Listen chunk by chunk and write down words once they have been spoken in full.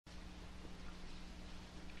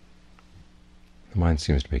The mind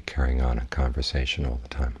seems to be carrying on a conversation all the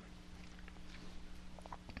time.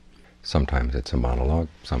 Sometimes it's a monologue,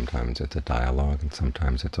 sometimes it's a dialogue, and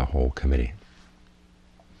sometimes it's a whole committee.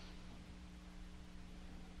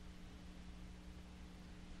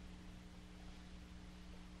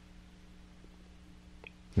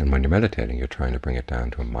 And when you're meditating, you're trying to bring it down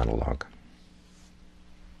to a monologue,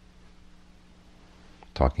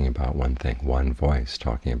 talking about one thing, one voice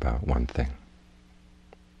talking about one thing.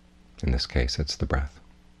 In this case, it's the breath.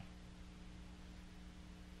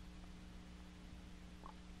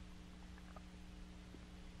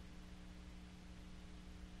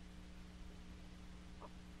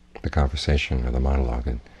 The conversation, or the monologue,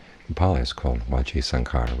 in Pali is called Vaci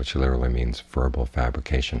Sankara, which literally means verbal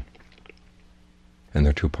fabrication. And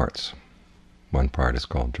there are two parts. One part is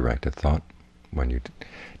called directed thought, when you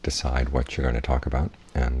decide what you're going to talk about,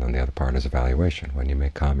 and then the other part is evaluation, when you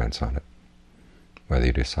make comments on it, whether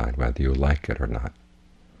you decide whether you like it or not,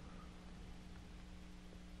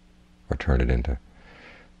 or turn it into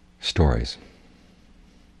stories,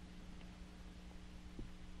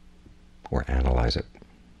 or analyze it.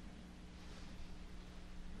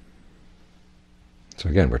 So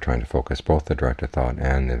again, we're trying to focus both the directed thought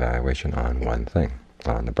and the evaluation on one thing,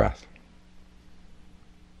 on the breath.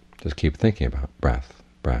 Just keep thinking about breath,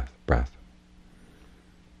 breath, breath.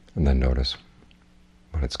 And then notice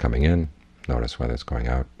when it's coming in, notice whether it's going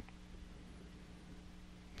out.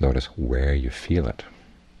 Notice where you feel it.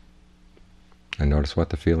 And notice what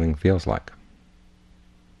the feeling feels like.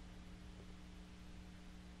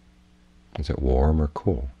 Is it warm or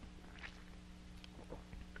cool?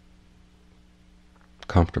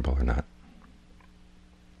 Comfortable or not?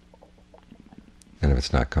 And if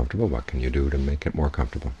it's not comfortable, what can you do to make it more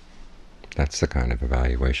comfortable? That's the kind of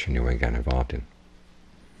evaluation you get involved in.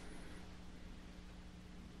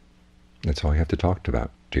 That's all you have to talk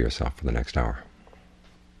about to yourself for the next hour.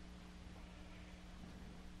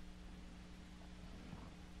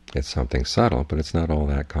 It's something subtle, but it's not all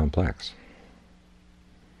that complex.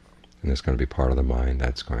 And there's going to be part of the mind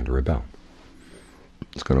that's going to rebel.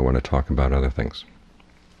 It's going to want to talk about other things.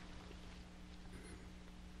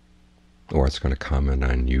 Or it's going to comment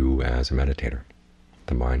on you as a meditator.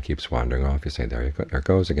 The mind keeps wandering off. You say, there it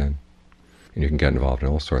goes again. And you can get involved in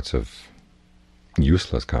all sorts of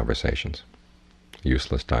useless conversations,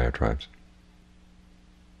 useless diatribes.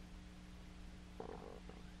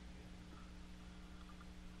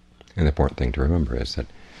 And the important thing to remember is that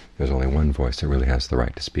there's only one voice that really has the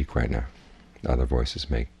right to speak right now. The other voices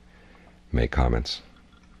make comments,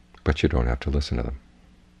 but you don't have to listen to them.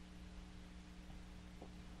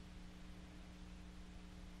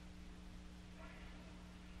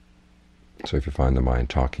 So if you find the mind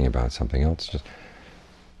talking about something else, just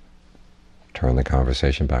turn the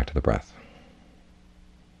conversation back to the breath.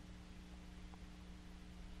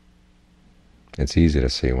 It's easy to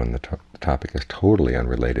see when the topic is totally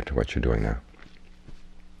unrelated to what you're doing now.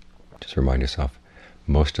 Just remind yourself,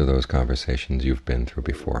 most of those conversations you've been through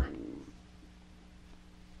before.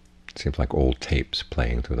 It seems like old tapes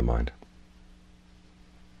playing through the mind.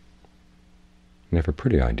 You have a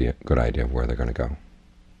pretty good idea of where they're going to go.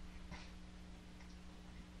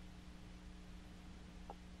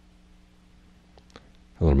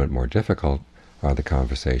 A little bit more difficult are the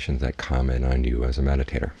conversations that comment on you as a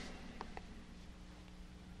meditator.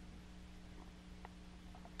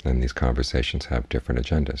 And these conversations have different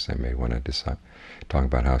agendas. They may want to talk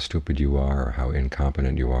about how stupid you are or how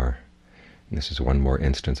incompetent you are. And this is one more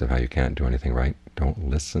instance of how you can't do anything right. Don't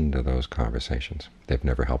listen to those conversations. They've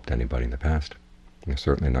never helped anybody in the past. They're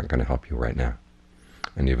certainly not going to help you right now.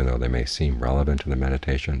 And even though they may seem relevant to the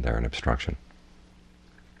meditation, they're an obstruction.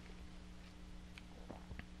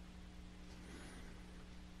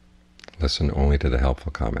 Listen only to the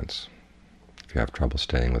helpful comments. If you have trouble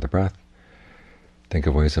staying with the breath, think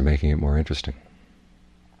of ways of making it more interesting.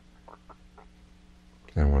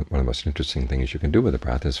 And one of the most interesting things you can do with the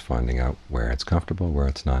breath is finding out where it's comfortable, where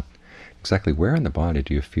it's not. Exactly where in the body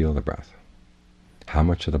do you feel the breath? How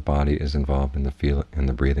much of the body is involved in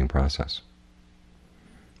the breathing process?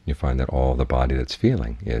 You find that all the body that's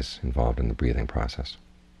feeling is involved in the breathing process.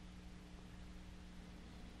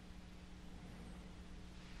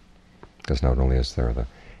 Because not only is there the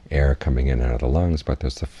air coming in and out of the lungs, but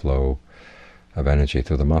there's the flow of energy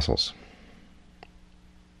through the muscles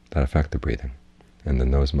that affect the breathing. And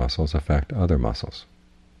then those muscles affect other muscles.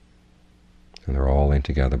 And they're all linked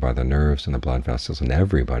together by the nerves and the blood vessels, and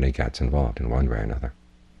everybody gets involved in one way or another,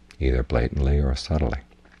 either blatantly or subtly.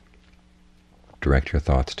 Direct your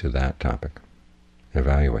thoughts to that topic.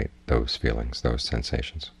 Evaluate those feelings, those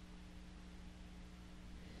sensations.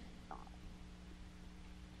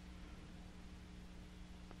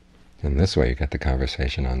 In this way you get the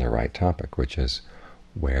conversation on the right topic, which is,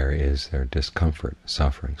 where is there discomfort,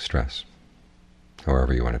 suffering, stress,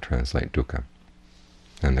 however you want to translate dukkha.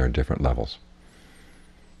 And there are different levels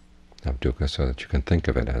of dukkha, so that you can think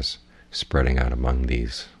of it as spreading out among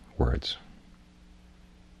these words.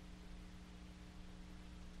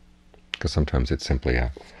 Because sometimes it's simply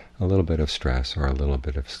a little bit of stress or a little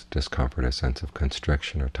bit of discomfort, a sense of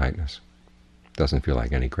constriction or tightness. It doesn't feel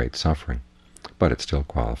like any great suffering, but it still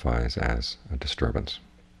qualifies as a disturbance.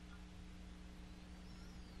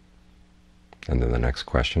 And then the next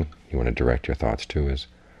question you want to direct your thoughts to is,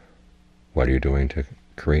 what are you doing to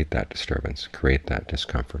create that disturbance, create that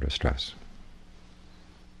discomfort or stress?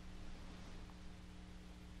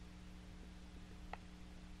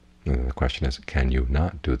 And then the question is, can you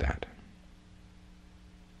not do that?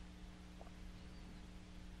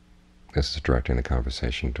 This is directing the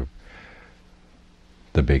conversation to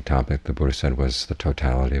the big topic the Buddha said was the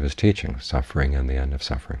totality of his teaching, suffering and the end of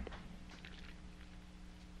suffering.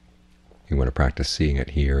 You want to practice seeing it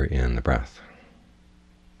here in the breath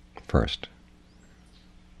first.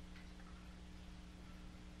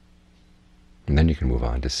 And then you can move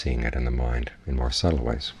on to seeing it in the mind in more subtle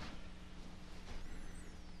ways.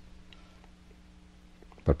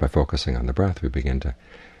 But by focusing on the breath, we begin to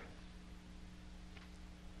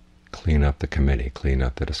clean up the committee, clean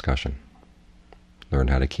up the discussion, learn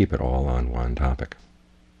how to keep it all on one topic.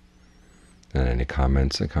 And any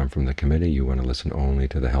comments that come from the committee, you want to listen only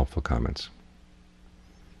to the helpful comments.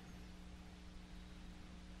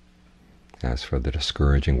 As for the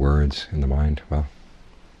discouraging words in the mind, well,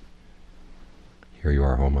 here you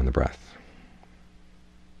are home on the breath,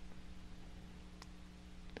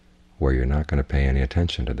 where you're not going to pay any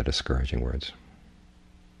attention to the discouraging words.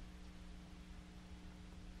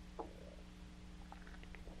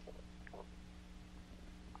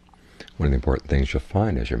 One of the important things you'll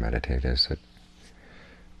find as you meditate is that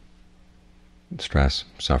stress,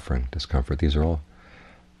 suffering, discomfort, these are all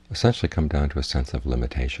essentially come down to a sense of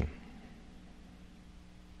limitation.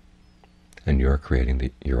 And you're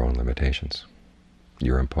creating your own limitations.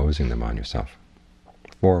 You're imposing them on yourself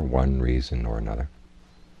for one reason or another.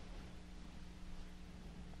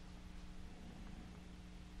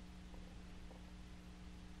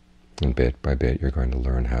 And bit by bit you're going to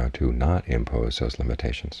learn how to not impose those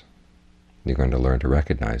limitations. You're going to learn to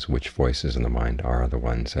recognize which voices in the mind are the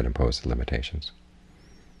ones that impose the limitations.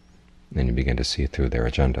 Then you begin to see through their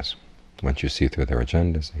agendas. Once you see through their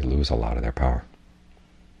agendas, they lose a lot of their power.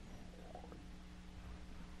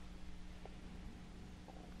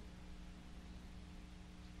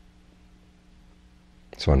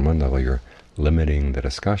 So on one level you're limiting the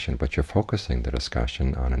discussion, but you're focusing the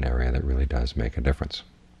discussion on an area that really does make a difference,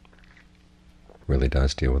 really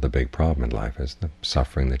does deal with a big problem in life, is the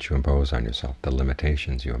suffering that you impose on yourself, the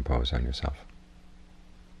limitations you impose on yourself.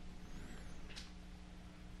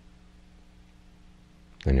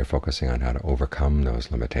 And you're focusing on how to overcome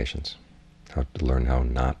those limitations, how to learn how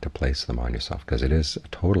not to place them on yourself, because it is a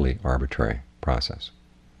totally arbitrary process.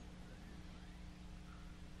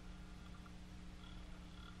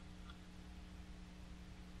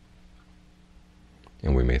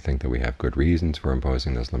 And we may think that we have good reasons for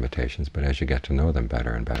imposing those limitations, but as you get to know them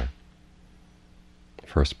better and better,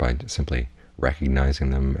 first by simply recognizing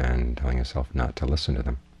them and telling yourself not to listen to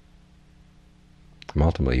them, and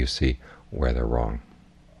ultimately you see where they're wrong.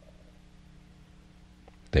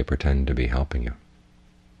 They pretend to be helping you.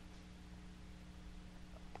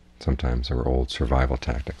 Sometimes there are old survival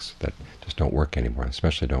tactics that just don't work anymore,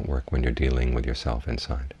 especially don't work when you're dealing with yourself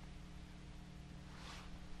inside.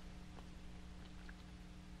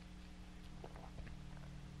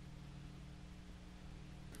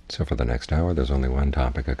 So for the next hour, there's only one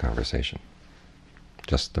topic of conversation,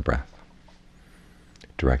 just the breath.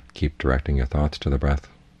 Keep directing your thoughts to the breath,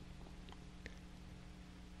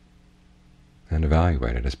 and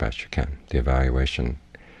evaluate it as best you can. The evaluation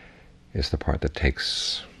is the part that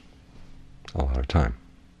takes a lot of time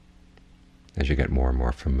as you get more and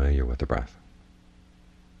more familiar with the breath.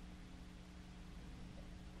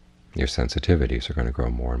 Your sensitivities are going to grow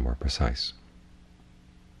more and more precise.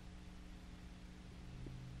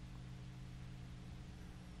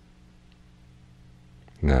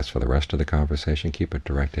 And as for the rest of the conversation, keep it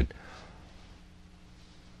directed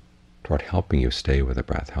toward helping you stay with the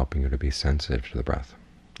breath, helping you to be sensitive to the breath.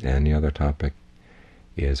 Any other topic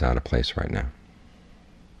is out of place right now.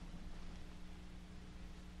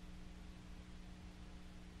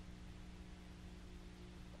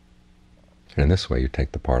 And in this way you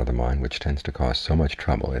take the part of the mind which tends to cause so much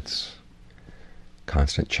trouble, it's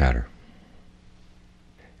constant chatter,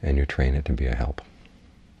 and you train it to be a help.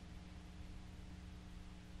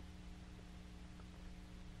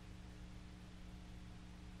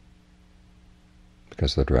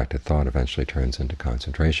 because the directed thought eventually turns into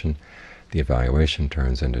concentration. The evaluation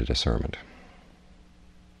turns into discernment.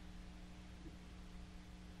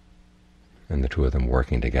 And the two of them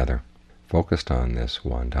working together, focused on this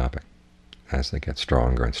one topic. As they get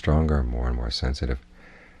stronger and stronger, more and more sensitive,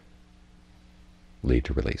 lead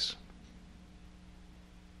to release.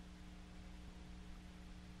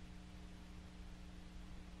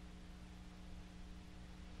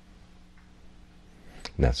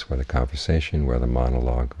 And that's where the conversation, where the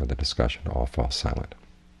monologue, where the discussion all falls silent.